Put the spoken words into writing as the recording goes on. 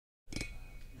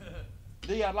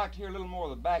D, I'd like to hear a little more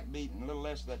of the backbeat and a little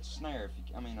less of that snare, if you,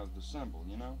 I mean, of the cymbal,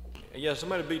 you know? Yeah,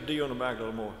 somebody beat D on the back a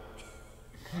little more.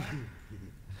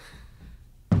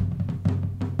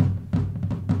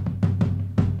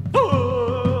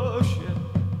 Oh, shit.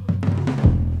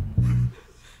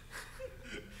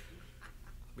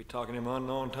 Be talking in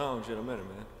unknown tongues in a minute,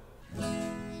 man.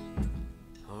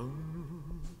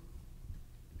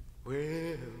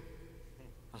 Well,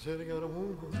 I said I got a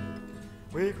woman.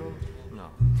 Wake up. No.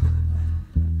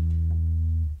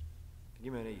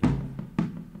 Give me an E.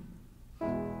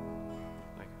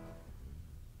 Thank you.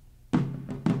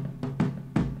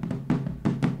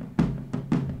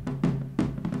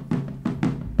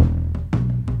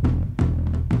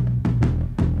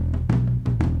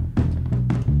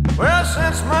 Well,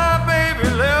 since my baby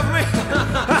left me,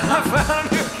 I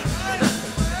found you.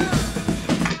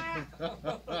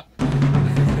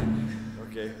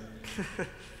 Okay.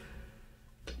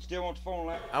 Still want the 4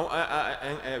 line?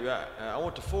 I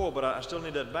want the 4, but I still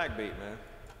need that backbeat, man.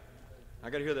 I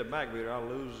got to hear that backbeat, or I'll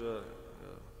lose the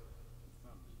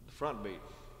front beat.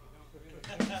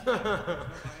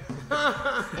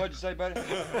 What'd you say, buddy?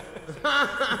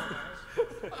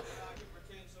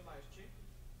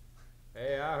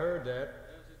 Hey, I heard that.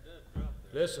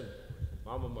 Listen,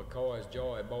 Mama McCoy's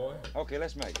Joy Boy. Okay,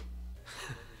 let's make it.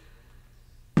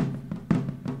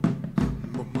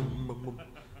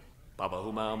 Papa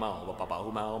hu mau mau, papa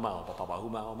hu mau mau, papa hu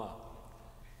mau mau.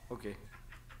 Okay.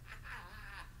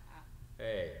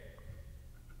 Hey.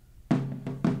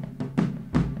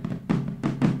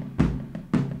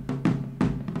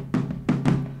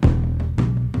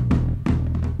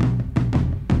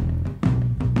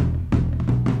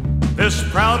 This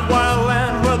proud wild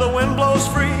land where the wind blows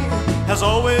free has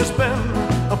always been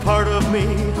a part of me.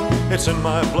 It's in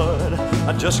my blood,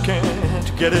 I just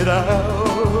can't get it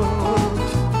out.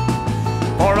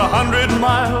 For 100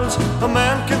 miles a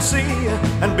man can see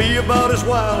and be about as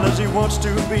wild as he wants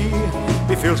to be.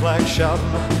 He feels like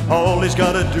shouting, all he's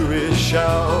gotta do is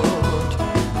shout.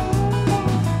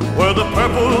 Where the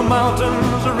purple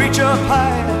mountains reach up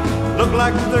high, look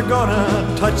like they're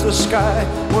gonna touch the sky.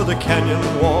 Where the canyon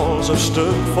walls have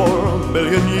stood for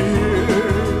 1,000,000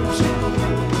 years.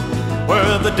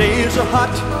 Where the days are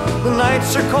hot, the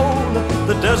nights are cold,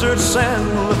 the desert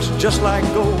sand looks just like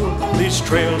gold. These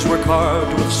trails were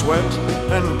carved with sweat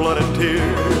and blood and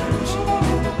tears.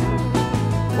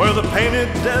 Where the painted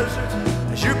desert,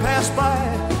 as you pass by,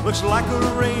 looks like a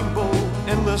rainbow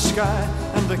in the sky,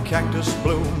 and the cactus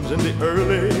blooms in the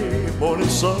early morning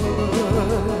sun.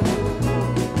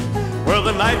 Where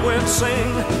the night winds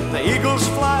sing, the eagles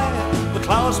fly, the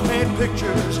clouds paint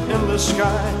pictures in the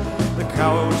sky. The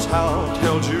cows howl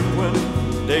tells you when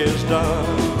day is done.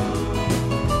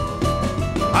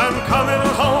 I'm coming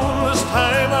home this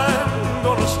time, I'm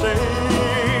gonna stay.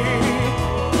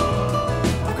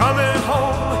 I'm coming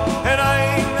home and I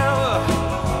ain't never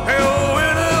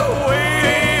going away.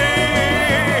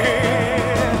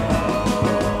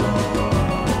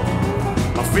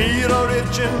 My feet are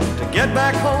itching to get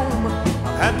back home.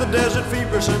 I've had the desert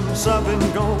fever since I've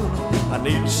been gone. I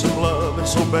need some love,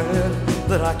 it's so bad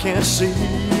that I can't see.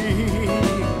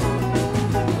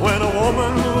 When a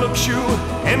woman looks you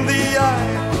in the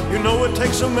eye, you know it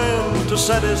takes a man to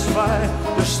satisfy.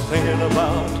 Just thinking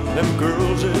about them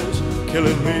girls is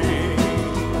killing me.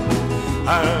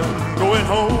 I'm going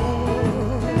home.